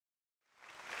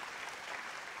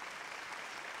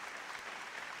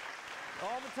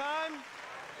good time?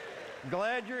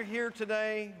 Glad you're here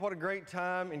today. What a great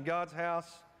time in God's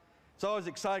house. It's always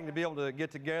exciting to be able to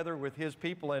get together with His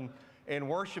people and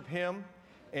worship Him.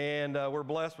 And we're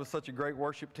blessed with such a great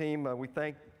worship team. We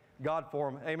thank God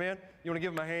for them. Amen? You want to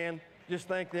give them a hand? Just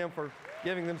thank them for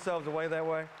giving themselves away that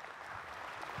way.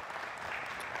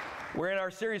 We're in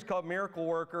our series called Miracle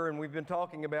Worker, and we've been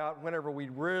talking about whenever we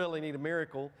really need a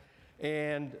miracle.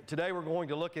 And today we're going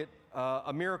to look at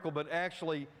a miracle, but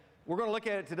actually we're going to look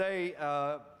at it today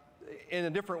in a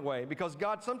different way, because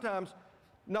God sometimes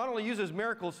not only uses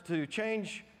miracles to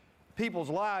change people's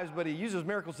lives, but He uses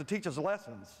miracles to teach us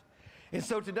lessons. And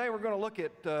so today we're going to look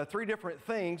at three different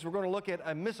things. We're going to look at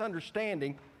a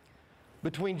misunderstanding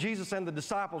between Jesus and the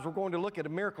disciples. We're going to look at a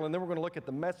miracle, and then we're going to look at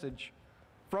the message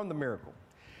from the miracle.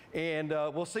 And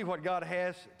we'll see what God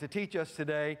has to teach us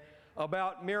today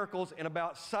about miracles and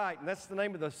about sight. And that's the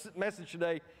name of the message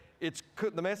today.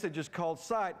 The message is called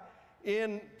Sight.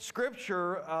 In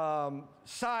Scripture,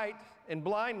 sight and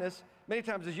blindness many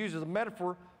times is used as a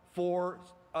metaphor for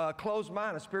a closed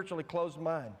mind, a spiritually closed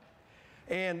mind.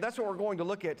 And that's what we're going to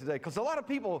look at today. Because a lot of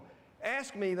people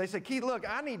ask me, they say, Keith, look,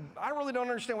 I really don't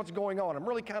understand what's going on. I'm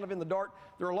really kind of in the dark.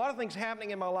 There are a lot of things happening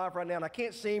in my life right now, and I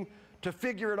can't seem to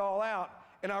figure it all out.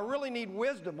 And I really need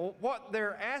wisdom. Well, what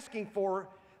they're asking for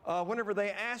whenever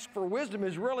they ask for wisdom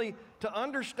is really to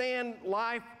understand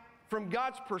life from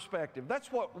God's perspective.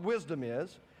 That's what wisdom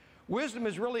is. Wisdom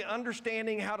is really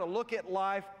understanding how to look at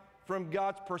life from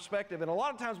God's perspective. And a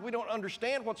lot of times we don't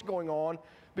understand what's going on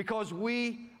because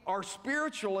we are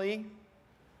spiritually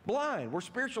blind. We're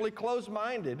spiritually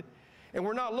closed-minded, and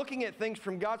we're not looking at things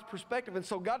from God's perspective. And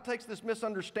so God takes this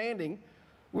misunderstanding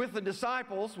with the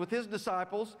disciples, with His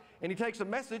disciples, and He takes a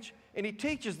message and He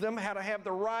teaches them how to have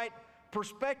the right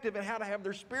perspective and how to have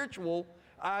their spiritual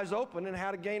eyes open and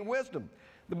how to gain wisdom.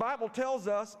 The Bible tells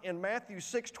us in Matthew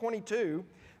 6:22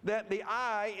 that the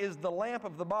eye is the lamp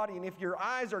of the body, and if your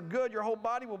eyes are good, your whole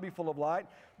body will be full of light.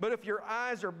 But if your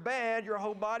eyes are bad, your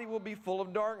whole body will be full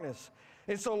of darkness.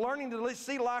 And so learning to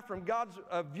see life from God's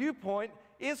viewpoint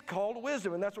is called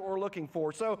wisdom, and that's what we're looking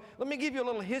for. So let me give you a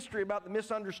little history about the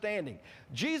misunderstanding.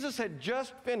 Jesus had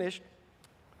just finished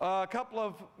a couple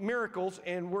of miracles,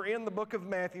 and we're in the book of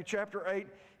Matthew, chapter 8.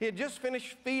 He had just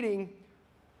finished feeding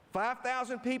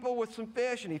 5,000 people with some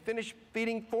fish, and He finished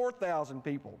feeding 4,000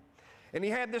 people. And He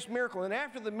had this miracle. And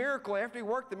after He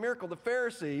worked the miracle, the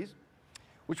Pharisees,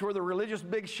 which were the religious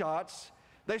big shots,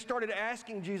 they started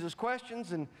asking Jesus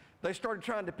questions, and they started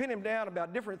trying to pin Him down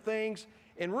about different things.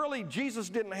 And really, Jesus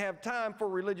didn't have time for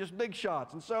religious big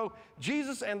shots. And so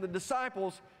Jesus and the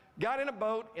disciples got in a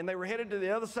boat, and they were headed to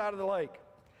the other side of the lake.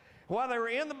 While they were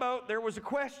in the boat, there was a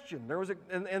question.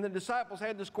 And the disciples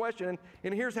had this question,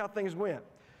 and here's how things went.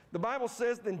 The Bible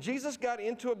says, then Jesus got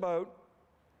into a boat,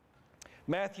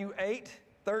 Matthew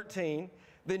 8:13.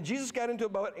 Then Jesus got into a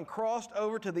boat and crossed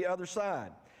over to the other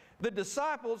side. The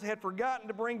disciples had forgotten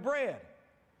to bring bread,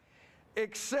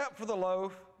 except for the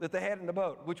loaf that they had in the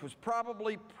boat, which was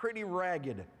probably pretty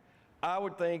ragged. I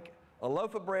would think a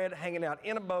loaf of bread hanging out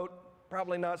in a boat,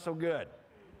 probably not so good.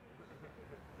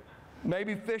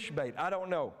 Maybe fish bait, I don't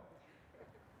know.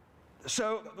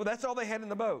 So that's all they had in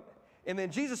the boat. And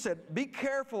then Jesus said, be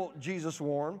careful, Jesus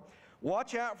warned.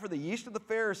 Watch out for the yeast of the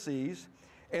Pharisees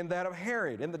and that of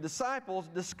Herod. And the disciples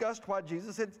discussed why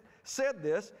Jesus had said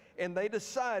this, and they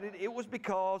decided it was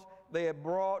because they had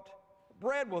brought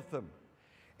bread with them.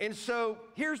 And so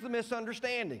here's the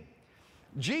misunderstanding.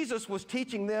 Jesus was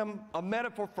teaching them a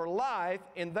metaphor for life,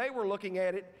 and they were looking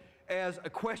at it as a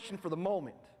question for the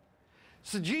moment.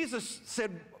 So Jesus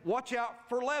said, watch out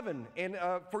for leaven and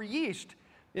for yeast.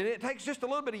 And it takes just a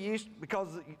little bit of yeast, because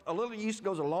a little yeast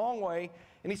goes a long way.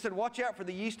 And He said, watch out for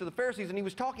the yeast of the Pharisees. And He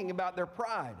was talking about their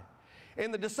pride.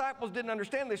 And the disciples didn't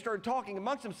understand. They started talking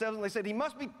amongst themselves, and they said, He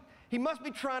must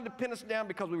be trying to pin us down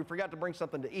because we forgot to bring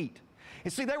something to eat.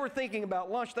 And see, they were thinking about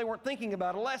lunch. They weren't thinking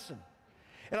about a lesson.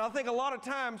 And I think a lot of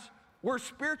times we're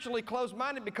spiritually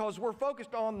closed-minded because we're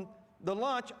focused on the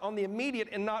lunch, on the immediate,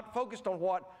 and not focused on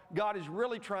what God is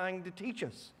really trying to teach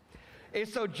us. And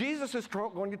so Jesus is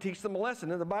going to teach them a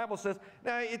lesson. And the Bible says,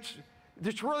 now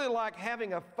it's really like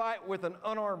having a fight with an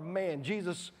unarmed man,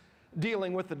 Jesus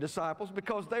dealing with the disciples,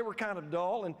 because they were kind of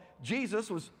dull, and Jesus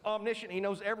was omniscient. He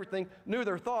knows everything, knew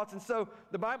their thoughts. And so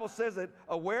the Bible says that,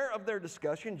 aware of their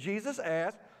discussion, Jesus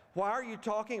asked, why are you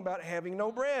talking about having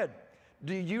no bread?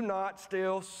 Do you not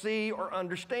still see or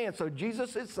understand? So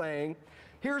Jesus is saying,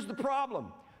 here's the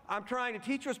problem. I'm trying to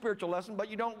teach you a spiritual lesson, but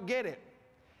you don't get it.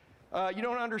 You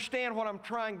don't understand what I'm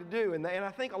trying to do. And I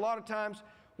think a lot of times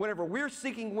whenever we're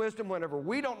seeking wisdom, whenever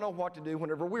we don't know what to do,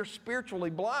 whenever we're spiritually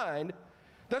blind,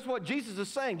 That's what Jesus is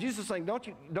saying. Jesus is saying, don't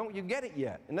you get it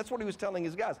yet? And that's what he was telling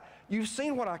his guys. You've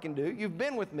seen what I can do. You've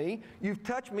been with me. You've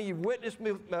touched me. You've witnessed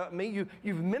me.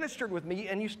 You've ministered with me,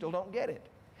 and you still don't get it.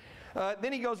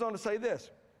 Then he goes on to say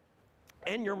this.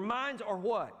 And your minds are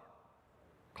what?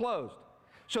 Closed.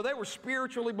 So they were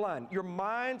spiritually blind. Your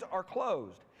minds are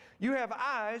closed. You have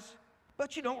eyes,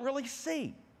 but you don't really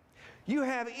see. You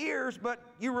have ears, but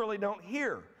you really don't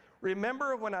hear.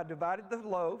 Remember when I divided the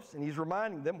loaves, and he's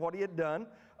reminding them what he had done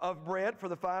of bread for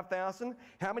the 5,000.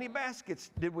 How many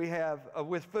baskets did we have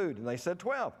with food? And they said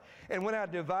 12. And when I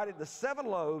divided the 7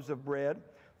 loaves of bread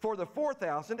for the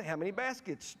 4,000, how many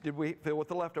baskets did we fill with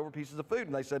the leftover pieces of food?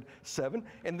 And they said 7.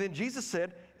 And then Jesus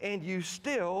said, and you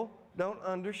still don't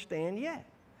understand yet.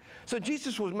 So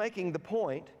Jesus was making the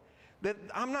point that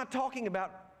I'm not talking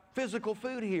about physical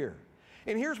food here.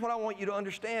 And here's what I want you to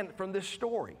understand from this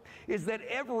story, is that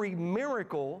every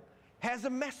miracle has a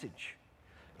message.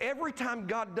 Every time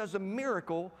God does a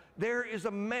miracle, there is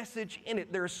a message in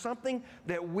it. There's something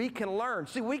that we can learn.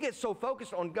 See, we get so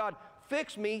focused on God,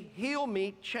 fix me, heal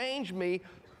me, change me,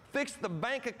 fix the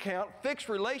bank account, fix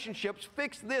relationships,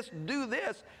 fix this, do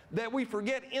this, that we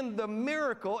forget in the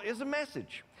miracle is a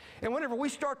message. And whenever we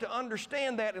start to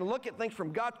understand that and look at things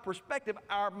from God's perspective,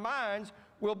 our minds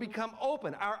will become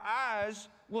open. Our eyes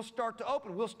will start to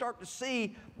open. We'll start to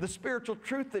see the spiritual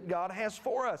truth that God has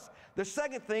for us. The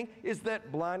second thing is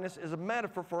that blindness is a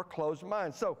metaphor for a closed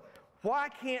mind. So why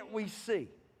can't we see?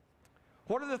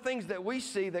 What are the things that we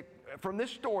see that from this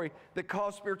story that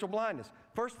cause spiritual blindness?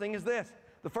 First thing is this.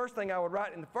 The first thing I would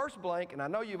write in the first blank, and I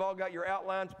know you've all got your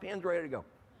outlines, pens ready to go.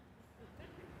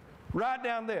 Write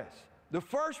down this. The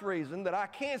first reason that I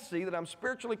can't see that I'm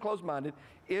spiritually closed-minded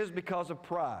is because of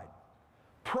pride.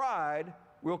 Pride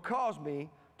will cause me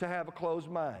to have a closed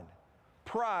mind.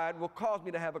 Pride will cause me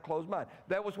to have a closed mind.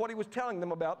 That was what he was telling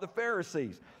them about the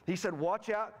Pharisees. He said, watch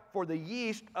out for the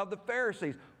yeast of the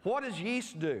Pharisees. What does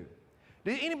yeast do?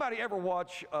 Did anybody ever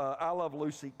watch I Love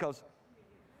Lucy? Because,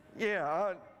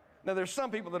 yeah, now there's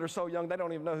some people that are so young they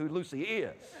don't even know who Lucy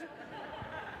is.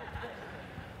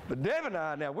 But Deb and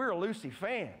I, now, we're Lucy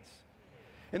fans.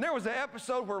 And there was an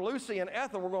episode where Lucy and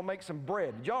Ethel were going to make some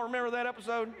bread. Did y'all remember that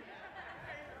episode?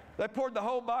 They poured the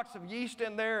whole box of yeast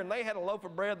in there, and they had a loaf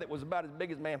of bread that was about as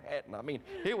big as Manhattan. I mean,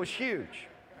 it was huge.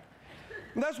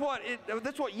 And that's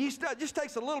what yeast does. It just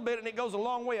takes a little bit, and it goes a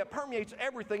long way. It permeates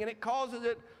everything, and it causes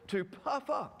it to puff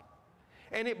up.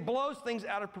 And it blows things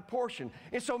out of proportion.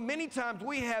 And so many times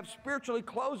we have spiritually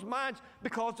closed minds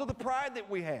because of the pride that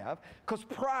we have, because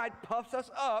pride puffs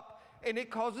us up, and it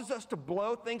causes us to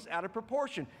blow things out of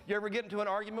proportion. You ever get into an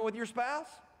argument with your spouse?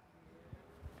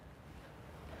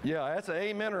 Yeah, that's an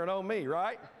amen or an oh me,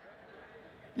 right?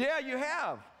 Yeah, you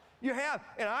have. You have.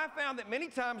 And I found that many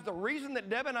times the reason that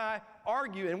Deb and I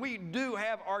argue, and we do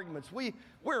have arguments, we've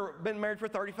been married for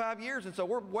 35 years, and so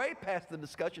we're way past the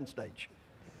discussion stage.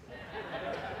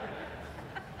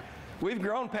 We've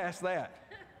grown past that.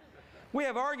 We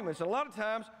have arguments, and a lot of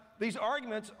times these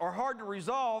arguments are hard to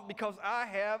resolve because I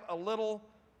have a little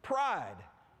pride.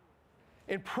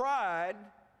 And pride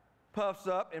puffs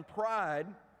up, and pride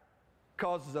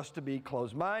causes us to be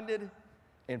closed-minded,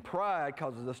 and pride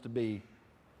causes us to be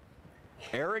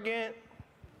arrogant.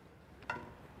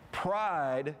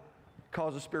 Pride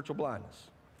causes spiritual blindness.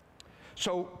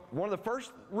 So one of the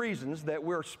first reasons that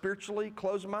we're spiritually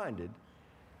closed-minded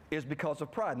is because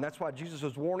of pride. And that's why Jesus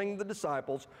was warning the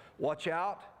disciples, watch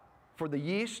out for the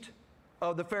yeast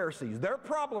of the Pharisees. Their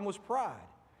problem was pride.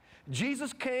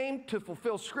 Jesus came to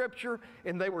fulfill Scripture,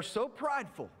 and they were so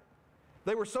prideful.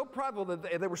 They were so prideful that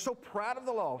they were so proud of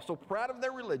the law, so proud of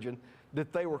their religion,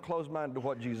 that they were closed-minded to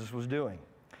what Jesus was doing.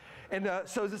 And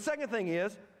so the second thing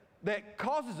is that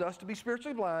causes us to be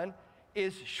spiritually blind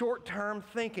is short-term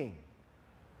thinking.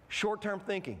 Short-term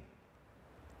thinking.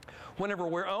 Whenever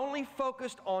we're only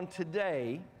focused on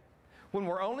today, when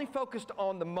we're only focused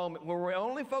on the moment, when we're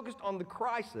only focused on the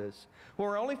crisis, when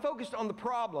we're only focused on the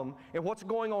problem and what's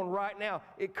going on right now,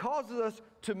 it causes us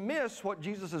to miss what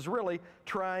Jesus is really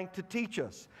trying to teach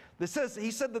us. He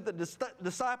said that the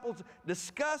disciples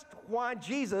discussed why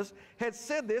Jesus had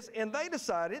said this, and they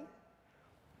decided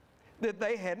that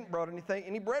they hadn't brought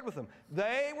any bread with them.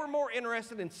 They were more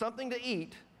interested in something to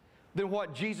eat than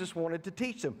what Jesus wanted to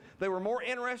teach them. They were more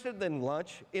interested in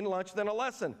lunch than a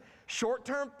lesson.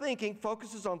 Short-term thinking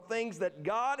focuses on things that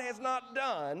God has not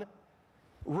done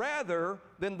rather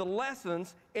than the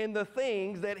lessons and the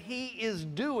things that He is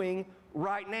doing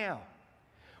right now.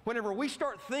 Whenever we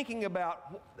start thinking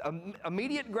about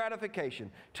immediate gratification,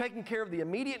 taking care of the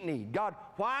immediate need, God,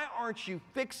 why aren't you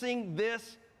fixing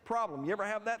this problem? You ever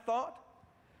have that thought?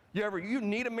 You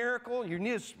need a miracle, you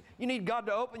need God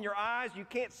to open your eyes, you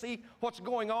can't see what's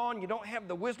going on, you don't have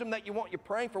the wisdom that you want, you're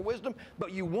praying for wisdom,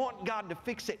 but you want God to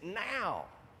fix it now.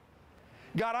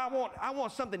 God, I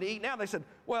want something to eat now. They said,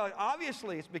 well,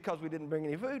 obviously it's because we didn't bring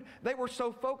any food. They were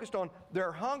so focused on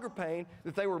their hunger pain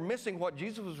that they were missing what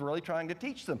Jesus was really trying to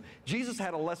teach them. Jesus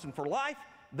had a lesson for life.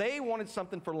 They wanted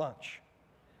something for lunch.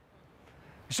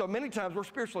 So many times we're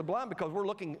spiritually blind because we're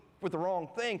looking for the wrong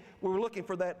thing. We're looking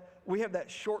for that. We have that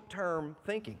short-term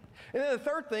thinking. And then the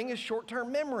third thing is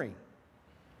short-term memory.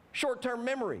 Short-term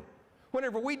memory.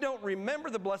 Whenever we don't remember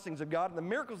the blessings of God and the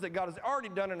miracles that God has already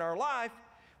done in our life,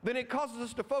 then it causes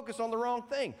us to focus on the wrong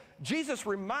thing. Jesus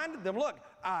reminded them, look,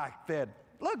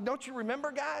 don't you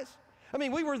remember, guys? I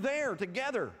mean, we were there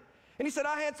together. And he said,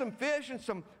 I had some fish and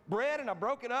some bread, and I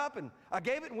broke it up, and I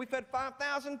gave it, and we fed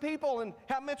 5,000 people, and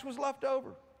how much was left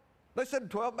over? They said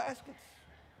 12 baskets.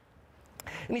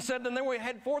 And he said, then we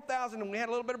had 4,000, and we had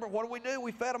a little bit of, what do?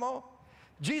 We fed them all.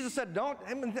 Jesus said,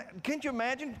 can't you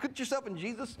imagine? Put yourself in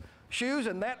Jesus' shoes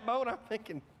in that boat. I'm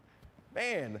thinking,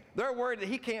 man, they're worried that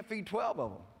he can't feed 12 of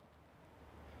them.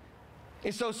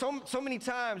 And so many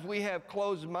times we have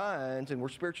closed minds and we're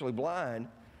spiritually blind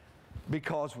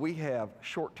because we have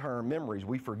short-term memories.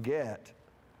 We forget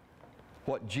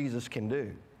what Jesus can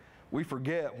do. We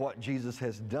forget what Jesus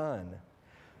has done.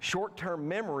 Short-term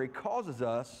memory causes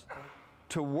us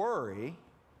to worry,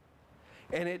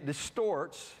 and it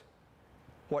distorts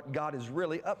what God is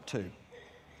really up to.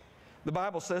 The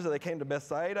Bible says that they came to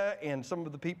Bethsaida, and some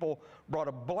of the people brought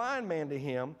a blind man to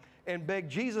him and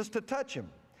begged Jesus to touch him.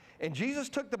 And Jesus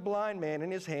took the blind man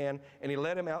in his hand, and he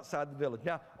led him outside the village.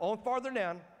 Now, on farther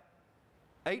down,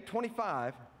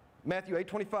 8:25, Matthew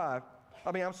 8:25,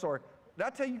 did I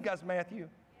tell you guys Matthew?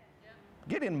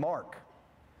 Get in Mark.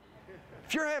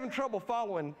 If you're having trouble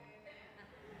following,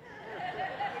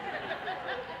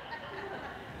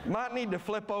 might need to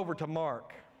flip over to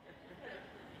Mark.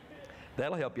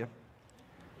 That'll help you.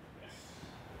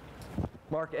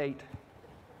 Mark 8.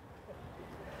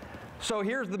 So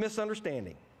here's the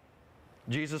misunderstanding.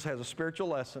 Jesus has a spiritual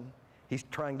lesson. He's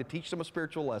trying to teach them a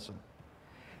spiritual lesson.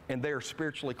 And they are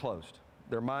spiritually closed.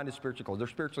 Their mind is spiritually closed. They're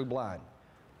spiritually blind.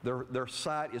 Their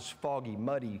sight is foggy,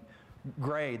 muddy,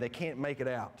 gray. They can't make it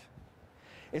out.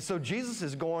 And so Jesus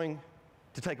is going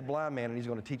to take a blind man and he's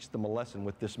going to teach them a lesson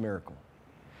with this miracle.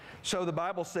 So the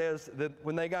Bible says that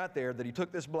when they got there, that he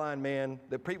took this blind man,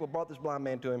 that people brought this blind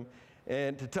man to him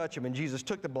and to touch him, and Jesus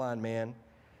took the blind man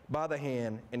by the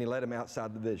hand and he led him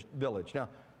outside the village. Now,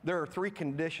 there are three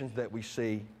conditions that we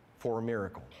see for a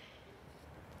miracle.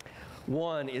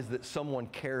 One is that someone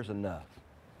cares enough.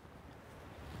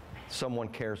 Someone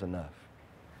cares enough.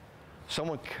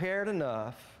 Someone cared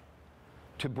enough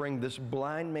to bring this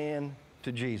blind man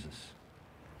to Jesus.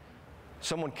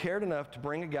 Someone cared enough to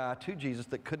bring a guy to Jesus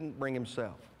that couldn't bring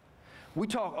himself. We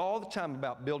talk all the time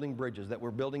about building bridges, that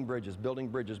we're building bridges, building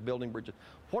bridges, building bridges.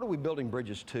 What are we building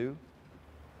bridges to?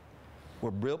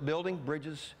 We're building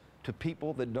bridges to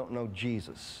people that don't know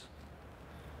Jesus.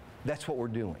 That's what we're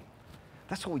doing.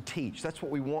 That's what we teach. That's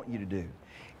what we want you to do,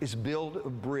 is build a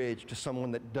bridge to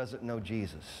someone that doesn't know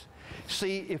Jesus.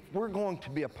 See, if we're going to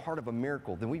be a part of a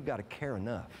miracle, then we've got to care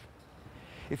enough.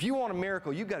 If you want a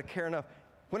miracle, you've got to care enough.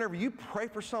 Whenever you pray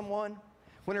for someone,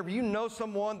 whenever you know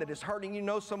someone that is hurting, you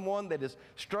know someone that is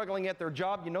struggling at their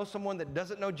job, you know someone that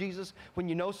doesn't know Jesus, when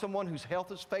you know someone whose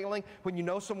health is failing, when you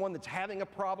know someone that's having a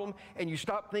problem, and you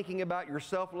stop thinking about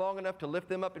yourself long enough to lift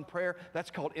them up in prayer,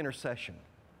 that's called intercession.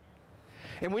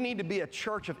 And we need to be a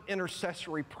church of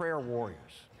intercessory prayer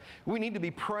warriors. We need to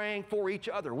be praying for each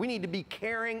other. We need to be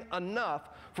caring enough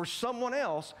for someone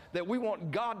else that we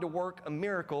want God to work a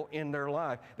miracle in their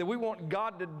life, that we want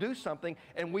God to do something,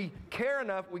 and we care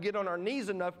enough, we get on our knees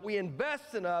enough, we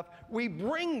invest enough, we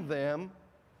bring them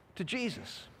to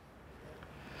Jesus.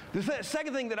 The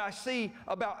second thing that I see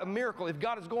about a miracle, if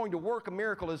God is going to work a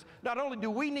miracle, is not only do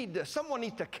we need to, someone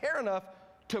needs to care enough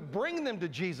to bring them to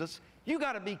Jesus, you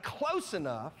got to be close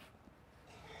enough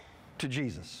to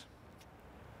Jesus.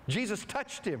 Jesus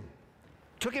touched him,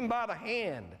 took him by the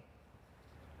hand.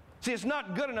 See, it's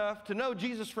not good enough to know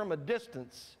Jesus from a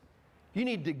distance. You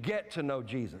need to get to know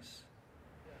Jesus.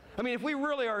 I mean, if we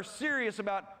really are serious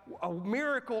about a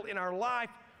miracle in our life,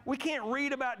 we can't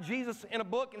read about Jesus in a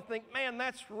book and think, man,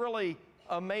 that's really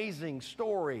amazing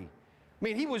story. I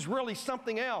mean, he was really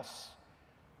something else.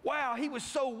 Wow, he was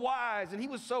so wise, and he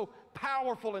was so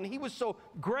powerful, and he was so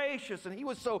gracious, and he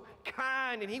was so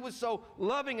kind, and he was so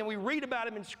loving, and we read about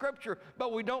him in Scripture,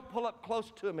 but we don't pull up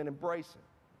close to him and embrace him.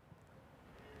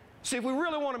 See, if we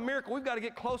really want a miracle, we've got to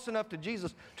get close enough to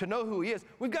Jesus to know who He is.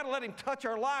 We've got to let Him touch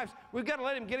our lives. We've got to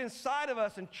let Him get inside of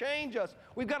us and change us.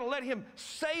 We've got to let Him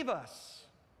save us.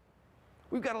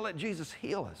 We've got to let Jesus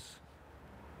heal us.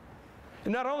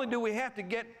 And not only do we have to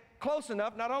get close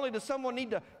enough, not only does someone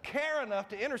need to care enough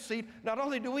to intercede, not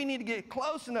only do we need to get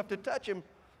close enough to touch Him,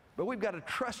 but we've got to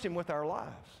trust Him with our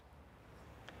lives.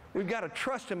 We've got to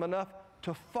trust Him enough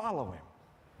to follow Him.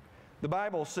 The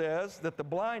Bible says that the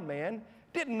blind man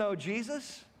didn't know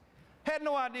Jesus, had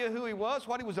no idea who He was,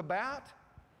 what He was about,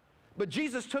 but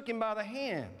Jesus took him by the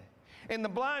hand. And the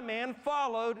blind man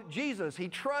followed Jesus. He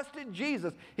trusted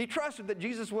Jesus. He trusted that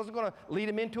Jesus wasn't going to lead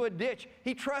him into a ditch.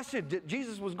 He trusted that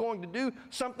Jesus was going to do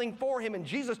something for him. And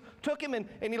Jesus took him and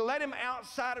He led him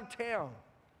outside of town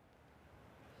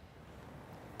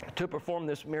to perform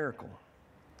this miracle.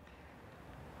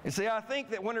 And see, I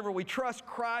think that whenever we trust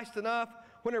Christ enough,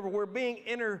 whenever we're being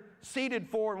interceded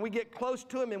for and we get close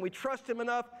to Him and we trust Him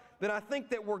enough, then I think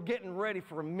that we're getting ready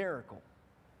for a miracle.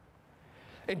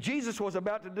 And Jesus was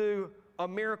about to do a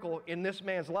miracle in this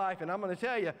man's life, and I'm going to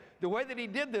tell you, the way that He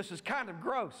did this is kind of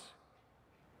gross.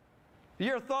 Have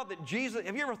you ever thought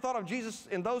of Jesus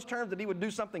in those terms, that He would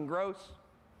do something gross?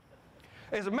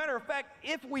 As a matter of fact,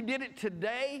 if we did it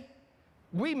today,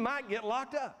 we might get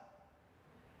locked up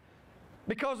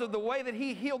because of the way that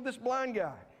He healed this blind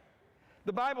guy.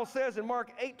 The Bible says in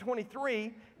Mark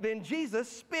 8:23, then Jesus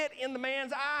spit in the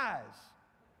man's eyes.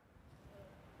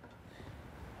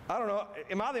 I don't know,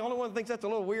 am I the only one that thinks that's a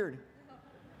little weird?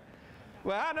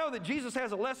 Well, I know that Jesus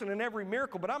has a lesson in every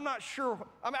miracle, but I'm not sure.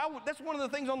 That's one of the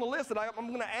things on the list that I'm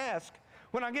going to ask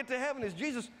when I get to heaven is,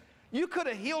 Jesus, you could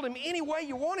have healed him any way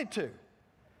you wanted to.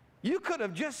 You could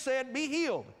have just said, be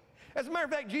healed. As a matter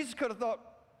of fact, Jesus could have thought,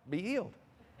 be healed.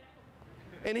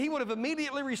 And he would have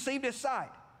immediately received his sight.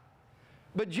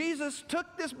 But Jesus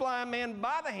took this blind man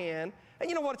by the hand, and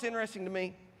you know what's interesting to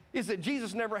me? Is that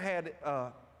Jesus never had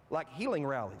like healing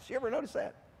rallies. You ever notice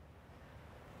that?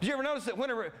 Did you ever notice that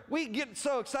whenever we get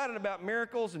so excited about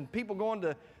miracles and people going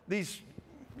to these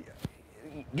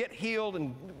get healed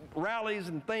and rallies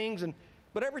and things,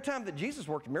 but every time that Jesus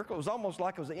worked a miracle, it was almost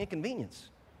like it was an inconvenience.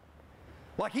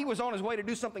 Like He was on His way to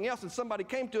do something else and somebody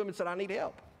came to Him and said, I need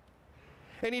help.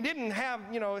 And He didn't have,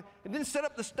 He didn't set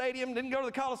up the stadium, didn't go to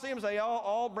the Coliseum and say,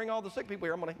 I'll bring all the sick people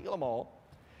here, I'm going to heal them all.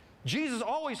 Jesus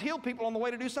always healed people on the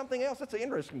way to do something else. That's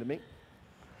interesting to me.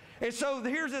 And so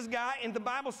here's this guy, and the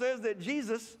Bible says that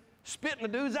Jesus spit in the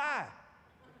dude's eye.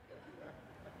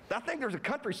 I think there's a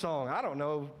country song, I don't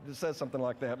know, that says something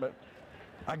like that, but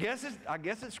I guess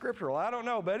it's scriptural, I don't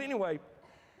know. But anyway,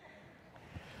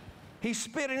 He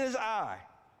spit in his eye,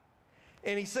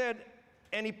 and He said,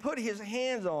 and He put His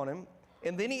hands on him,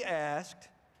 and then He asked,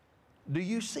 do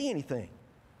you see anything?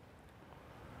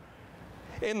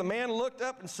 And the man looked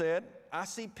up and said, I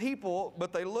see people,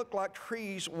 but they look like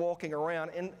trees walking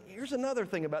around. And here's another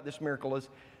thing about this miracle is,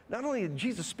 not only did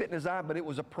Jesus spit in his eye, but it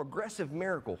was a progressive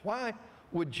miracle. Why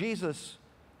would Jesus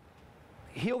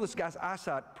heal this guy's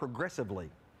eyesight progressively?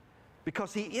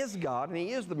 Because He is God, and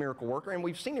He is the miracle worker, and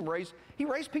we've seen Him He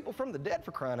raised people from the dead,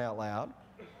 for crying out loud.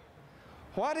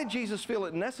 Why did Jesus feel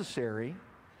it necessary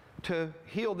to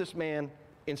heal this man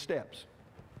in steps?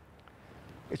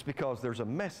 It's because there's a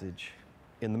message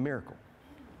in the miracle.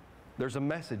 There's a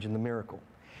message in the miracle.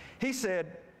 He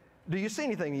said, do you see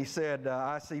anything? He said,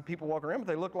 I see people walking around, but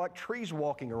they look like trees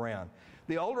walking around.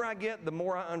 The older I get, the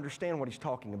more I understand what he's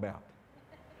talking about.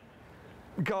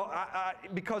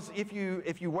 Because if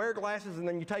you wear glasses and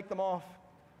then you take them off,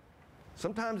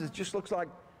 sometimes it just looks like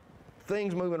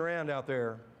things moving around out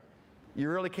there. You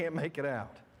really can't make it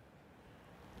out.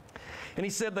 And he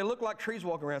said, they look like trees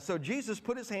walking around. So Jesus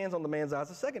put His hands on the man's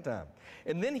eyes a second time.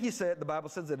 And then He said, the Bible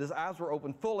says that his eyes were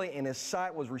opened fully and his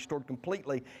sight was restored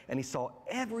completely, and he saw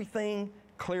everything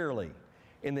clearly.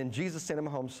 And then Jesus sent him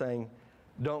home saying,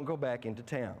 don't go back into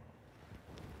town.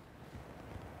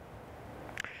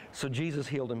 So Jesus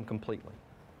healed him completely.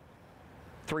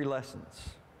 3 lessons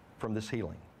from this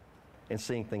healing and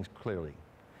seeing things clearly.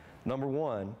 Number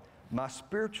 1, my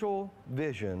spiritual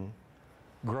vision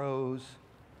grows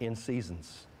in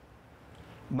seasons.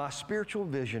 My spiritual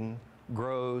vision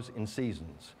grows in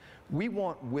seasons. We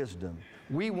want wisdom.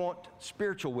 We want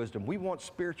spiritual wisdom. We want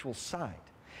spiritual sight.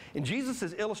 And Jesus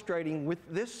is illustrating with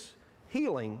this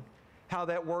healing how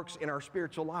that works in our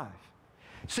spiritual life.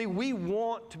 See, we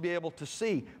want to be able to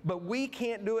see, but we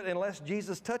can't do it unless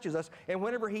Jesus touches us. And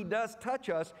whenever He does touch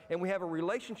us and we have a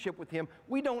relationship with Him,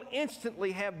 we don't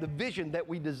instantly have the vision that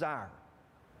we desire.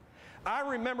 I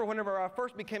remember whenever I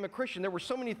first became a Christian, there were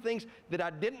so many things that I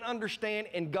didn't understand,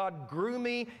 and God grew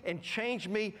me and changed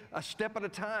me a step at a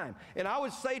time. And I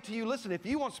would say to you, listen, if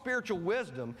you want spiritual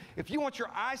wisdom, if you want your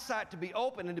eyesight to be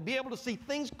open and to be able to see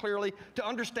things clearly, to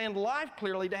understand life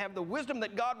clearly, to have the wisdom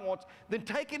that God wants, then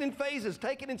take it in phases,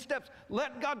 take it in steps.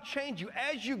 Let God change you.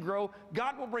 As you grow,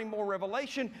 God will bring more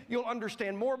revelation. You'll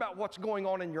understand more about what's going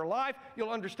on in your life. You'll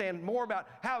understand more about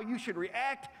how you should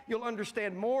react. You'll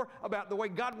understand more about the way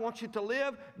God wants you to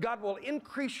live. God will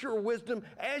increase your wisdom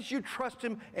as you trust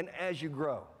Him and as you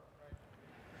grow.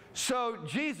 So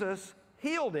Jesus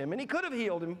healed him, and He could have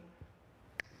healed him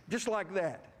just like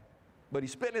that. But He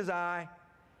spit in his eye,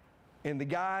 and the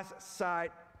guy's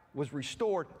sight was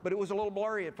restored, but it was a little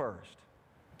blurry at first.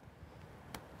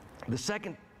 The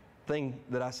second thing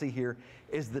that I see here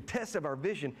is the test of our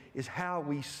vision is how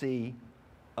we see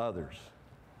others.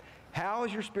 How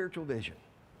is your spiritual vision?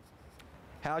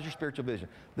 How's your spiritual vision?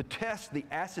 The test, the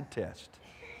acid test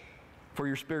for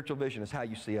your spiritual vision is how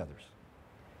you see others.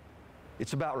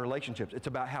 It's about relationships. It's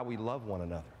about how we love one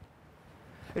another.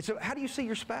 It's about, how do you see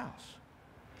your spouse?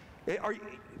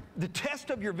 The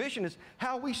test of your vision is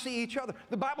how we see each other.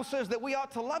 The Bible says that we ought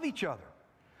to love each other.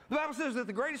 The Bible says that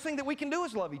the greatest thing that we can do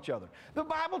is love each other. The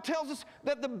Bible tells us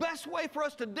that the best way for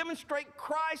us to demonstrate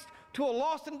Christ to a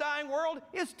lost and dying world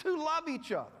is to love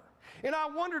each other. And I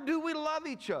wonder, do we love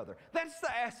each other? That's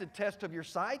the acid test of your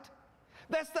sight.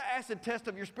 That's the acid test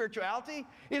of your spirituality.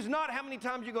 It's not how many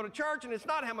times you go to church, and it's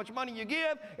not how much money you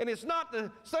give, and it's not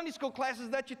the Sunday school classes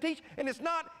that you teach, and it's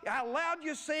not how loud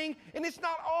you sing, and it's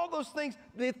not all those things.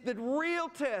 The real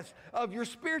test of your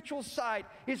spiritual sight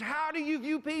is how do you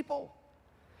view people?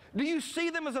 Do you see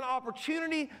them as an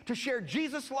opportunity to share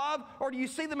Jesus' love, or do you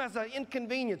see them as an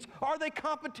inconvenience? Are they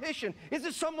competition? Is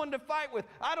it someone to fight with?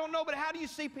 I don't know, but how do you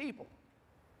see people?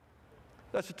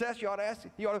 That's the test you ought to ask.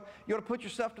 You ought to put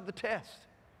yourself to the test.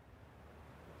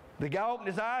 The guy opened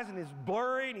his eyes and it's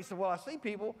blurry, and he said, well, I see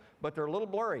people, but they're a little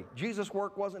blurry. Jesus'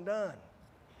 work wasn't done.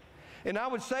 And I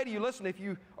would say to you, listen, if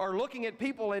you are looking at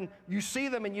people and you see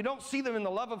them and you don't see them in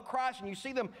the love of Christ, and you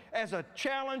see them as a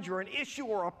challenge or an issue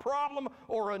or a problem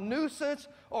or a nuisance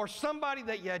or somebody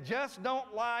that you just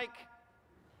don't like,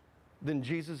 then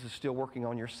Jesus is still working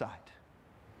on your side.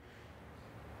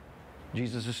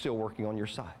 Jesus is still working on your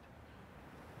side.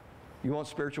 You want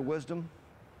spiritual wisdom?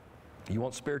 You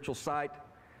want spiritual sight?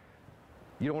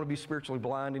 You don't want to be spiritually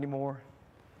blind anymore?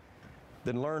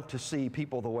 Then learn to see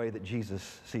people the way that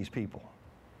Jesus sees people.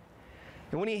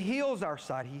 And when He heals our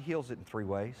sight, He heals it in three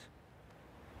ways.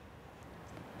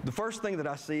 The first thing that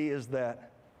I see is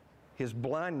that His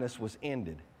blindness was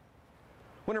ended.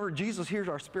 Whenever Jesus heals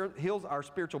our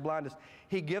spiritual blindness,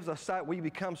 He gives us sight. We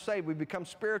become saved. We become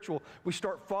spiritual. We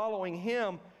start following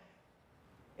Him,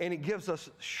 and it gives us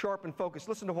sharpened focus.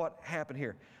 Listen to what happened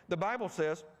here. The Bible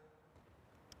says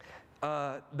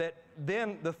that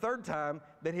then the third time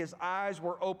that his eyes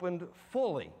were opened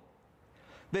fully,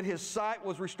 that his sight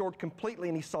was restored completely,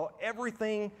 and he saw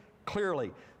everything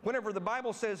clearly. Whenever the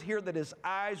Bible says here that his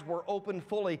eyes were opened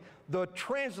fully, the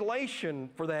translation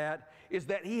for that is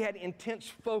that he had intense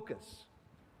focus.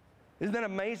 Isn't that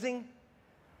amazing?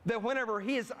 That whenever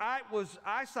his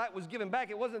eyesight was given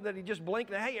back, it wasn't that he just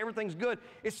blinked and, hey, everything's good.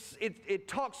 It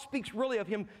speaks really of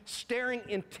him staring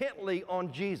intently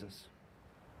on Jesus.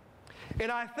 And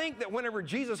I think that whenever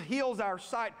Jesus heals our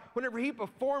sight, whenever He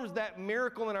performs that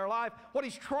miracle in our life, what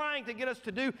He's trying to get us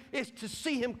to do is to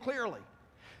see Him clearly.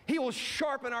 He will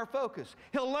sharpen our focus.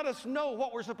 He'll let us know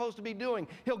what we're supposed to be doing.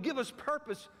 He'll give us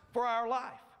purpose for our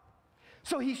life.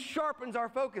 So He sharpens our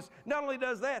focus. Not only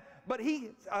does that, but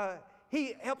He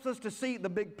helps us to see the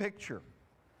big picture.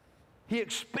 He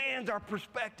expands our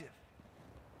perspective.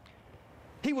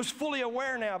 He was fully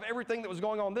aware now of everything that was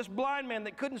going on. This blind man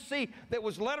that couldn't see, that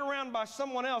was led around by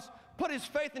someone else, put his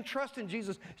faith and trust in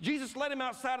Jesus. Jesus led him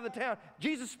outside of the town.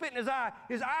 Jesus spit in his eye.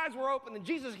 His eyes were open, and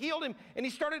Jesus healed him, and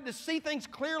he started to see things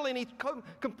clearly, and he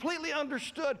completely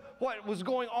understood what was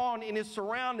going on in his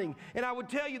surrounding. And I would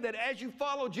tell you that as you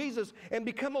follow Jesus and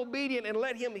become obedient and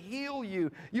let Him heal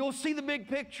you, you'll see the big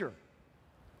picture.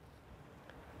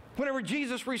 Whenever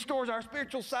Jesus restores our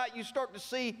spiritual sight, you start to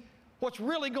see what's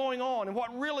really going on and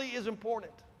what really is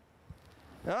important.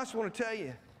 Now, I just want to tell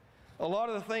you, a lot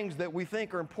of the things that we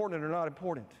think are important are not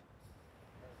important.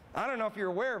 I don't know if you're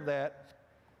aware of that,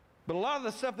 but a lot of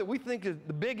the stuff that we think is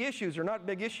the big issues are not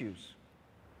big issues.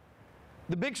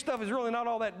 The big stuff is really not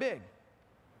all that big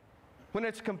when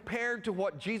it's compared to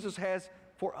what Jesus has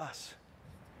for us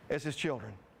as His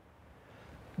children.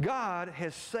 God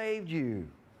has saved you.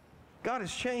 God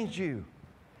has changed you.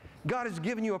 God has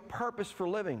given you a purpose for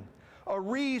living, a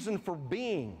reason for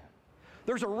being.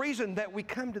 There's a reason that we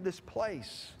come to this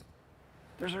place.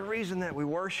 There's a reason that we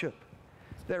worship.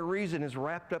 That reason is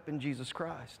wrapped up in Jesus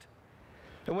Christ.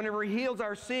 And whenever He heals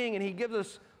our seeing and He gives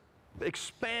us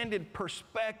expanded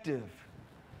perspective,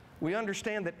 we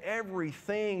understand that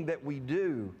everything that we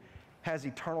do has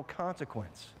eternal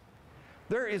consequence.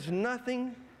 There is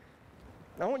nothing,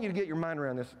 I want you to get your mind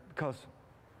around this because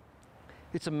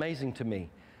it's amazing to me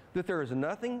that there is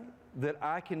nothing that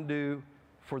I can do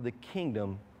for the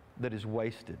kingdom that is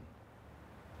wasted.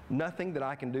 Nothing that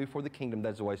I can do for the kingdom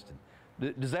that is wasted.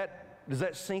 Does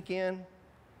that sink in? I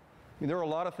mean, there are a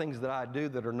lot of things that I do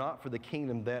that are not for the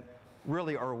kingdom that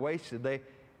really are wasted.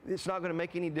 It's not going to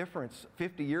make any difference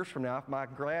 50 years from now if my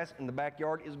grass in the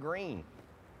backyard is green.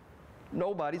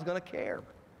 Nobody's going to care.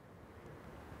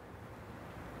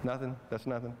 Nothing? That's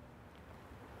nothing?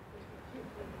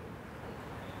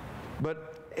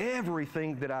 But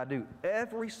everything that I do,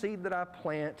 every seed that I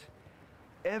plant,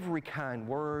 every kind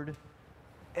word,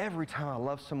 every time I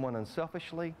love someone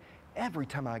unselfishly, every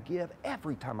time I give,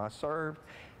 every time I serve,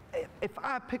 if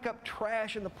I pick up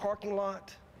trash in the parking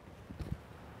lot,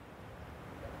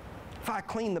 if I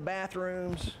clean the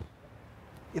bathrooms,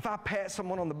 if I pat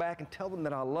someone on the back and tell them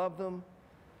that I love them,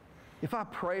 if I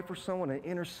pray for someone and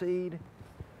intercede,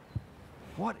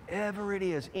 whatever it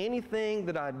is, anything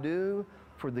that I do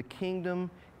for the kingdom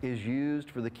is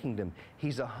used for the kingdom.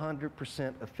 He's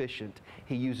 100% efficient.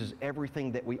 He uses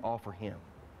everything that we offer Him.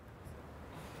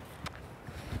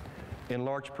 In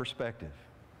large perspective,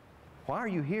 why are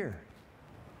you here?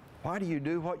 Why do you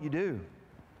do what you do?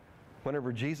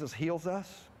 Whenever Jesus heals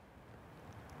us,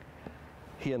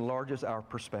 He enlarges our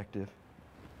perspective,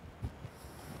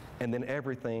 and then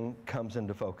everything comes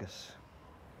into focus.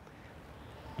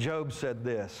 Job said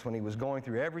this when he was going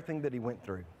through everything that he went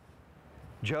through.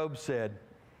 Job said,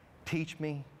 "Teach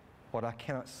me what I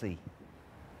cannot see."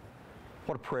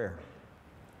 What a prayer.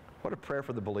 What a prayer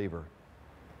for the believer.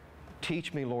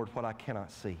 Teach me, Lord, what I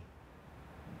cannot see.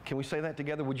 Can we say that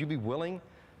together? Would you be willing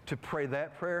to pray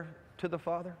that prayer to the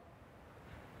Father?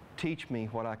 Teach me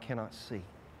what I cannot see.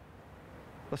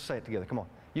 Let's say it together. Come on.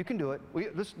 You can do it.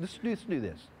 Let's do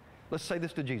this. Let's say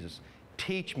this to Jesus.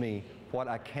 Teach me what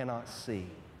I cannot see.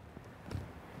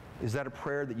 Is that a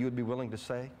prayer that you would be willing to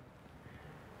say?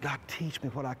 God, teach me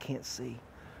what I can't see.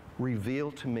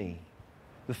 Reveal to me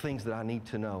the things that I need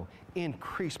to know.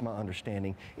 Increase my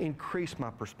understanding. Increase my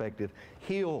perspective.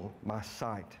 Heal my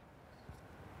sight.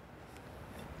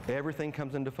 Everything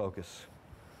comes into focus.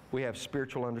 We have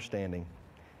spiritual understanding.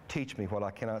 Teach me what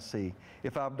I cannot see.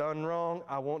 If I've done wrong,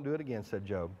 I won't do it again, said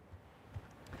Job.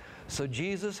 So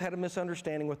Jesus had a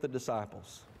misunderstanding with the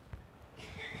disciples.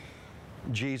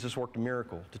 Jesus worked a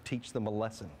miracle to teach them a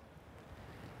lesson.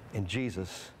 And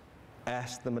Jesus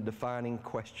asked them a defining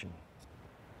question.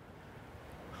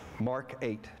 Mark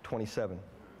 8:27.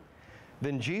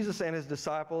 Then Jesus and His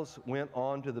disciples went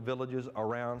on to the villages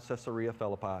around Caesarea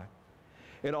Philippi.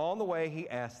 And on the way He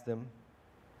asked them,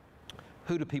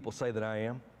 "Who do people say that I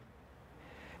am?"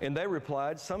 And they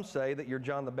replied, "Some say that you're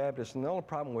John the Baptist." And the only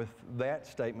problem with that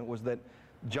statement was that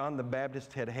John the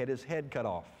Baptist had had his head cut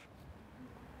off.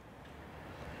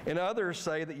 And others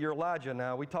say that you're Elijah.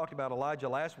 Now, we talked about Elijah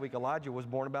last week. Elijah was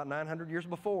born about 900 years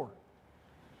before.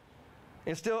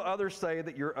 And still others say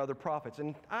that you're other prophets.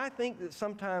 And I think that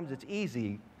sometimes it's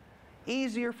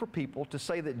easier for people to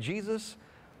say that Jesus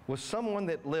was someone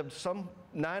that lived some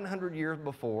 900 years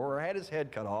before or had his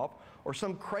head cut off or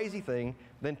some crazy thing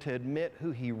than to admit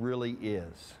who He really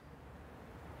is.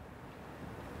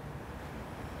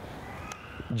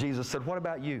 Jesus said, "What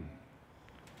about you?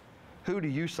 Who do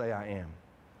you say I am?"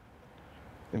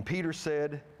 And Peter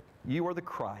said, "You are the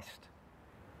Christ,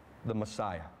 the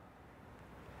Messiah."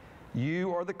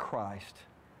 You are the Christ.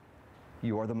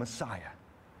 You are the Messiah.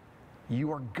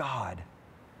 You are God.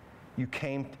 You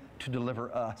came to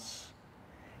deliver us,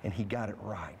 and He got it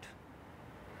right.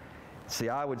 See,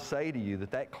 I would say to you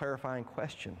that clarifying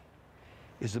question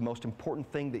is the most important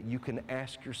thing that you can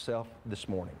ask yourself this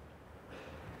morning.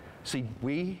 See,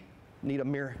 we need a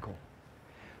miracle.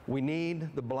 We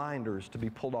need the blinders to be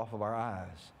pulled off of our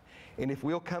eyes. And if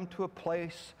we'll come to a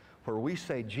place where we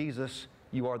say, "Jesus,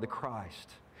 you are the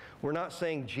Christ," we're not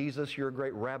saying, "Jesus, you're a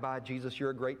great rabbi. Jesus,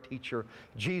 you're a great teacher.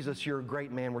 Jesus, you're a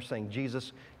great man." We're saying,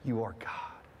 "Jesus, you are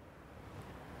God.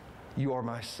 You are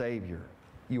my Savior.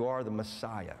 You are the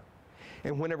Messiah."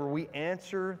 And whenever we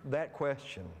answer that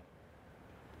question,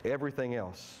 everything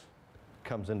else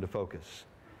comes into focus.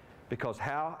 Because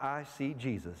how I see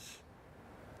Jesus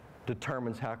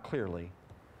determines how clearly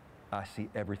I see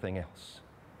everything else.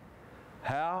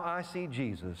 How I see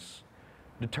Jesus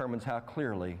determines how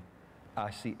clearly I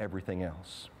see everything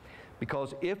else.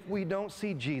 Because if we don't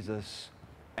see Jesus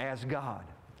as God,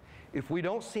 if we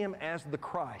don't see Him as the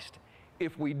Christ,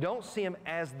 if we don't see Him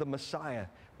as the Messiah,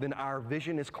 then our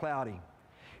vision is cloudy.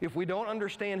 If we don't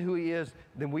understand who He is,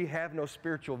 then we have no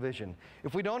spiritual vision.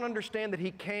 If we don't understand that He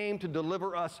came to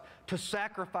deliver us, to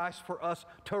sacrifice for us,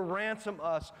 to ransom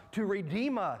us, to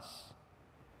redeem us,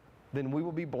 then we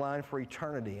will be blind for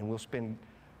eternity and we'll spend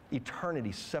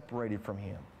eternity separated from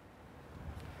Him.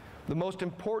 The most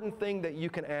important thing that you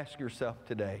can ask yourself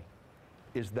today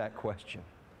is that question.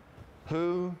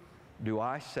 Who do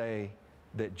I say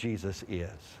that Jesus is?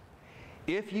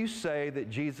 If you say that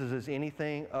Jesus is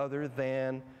anything other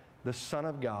than the Son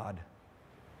of God,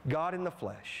 God in the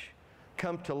flesh,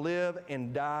 come to live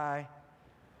and die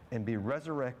and be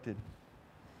resurrected,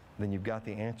 then you've got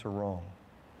the answer wrong.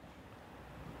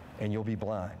 And you'll be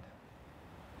blind.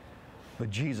 But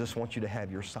Jesus wants you to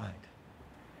have your sight.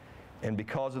 And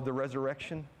because of the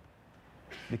resurrection,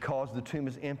 because the tomb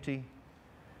is empty,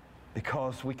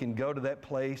 because we can go to that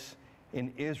place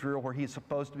in Israel where He's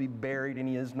supposed to be buried and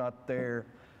He is not there,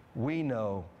 we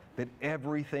know that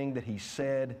everything that He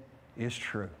said is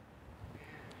true.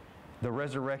 The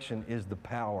resurrection is the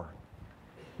power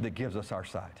that gives us our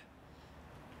sight.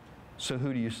 So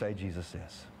who do you say Jesus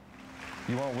is?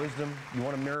 You want wisdom? You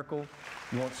want a miracle?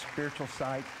 You want spiritual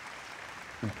sight?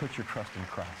 Then put your trust in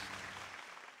Christ.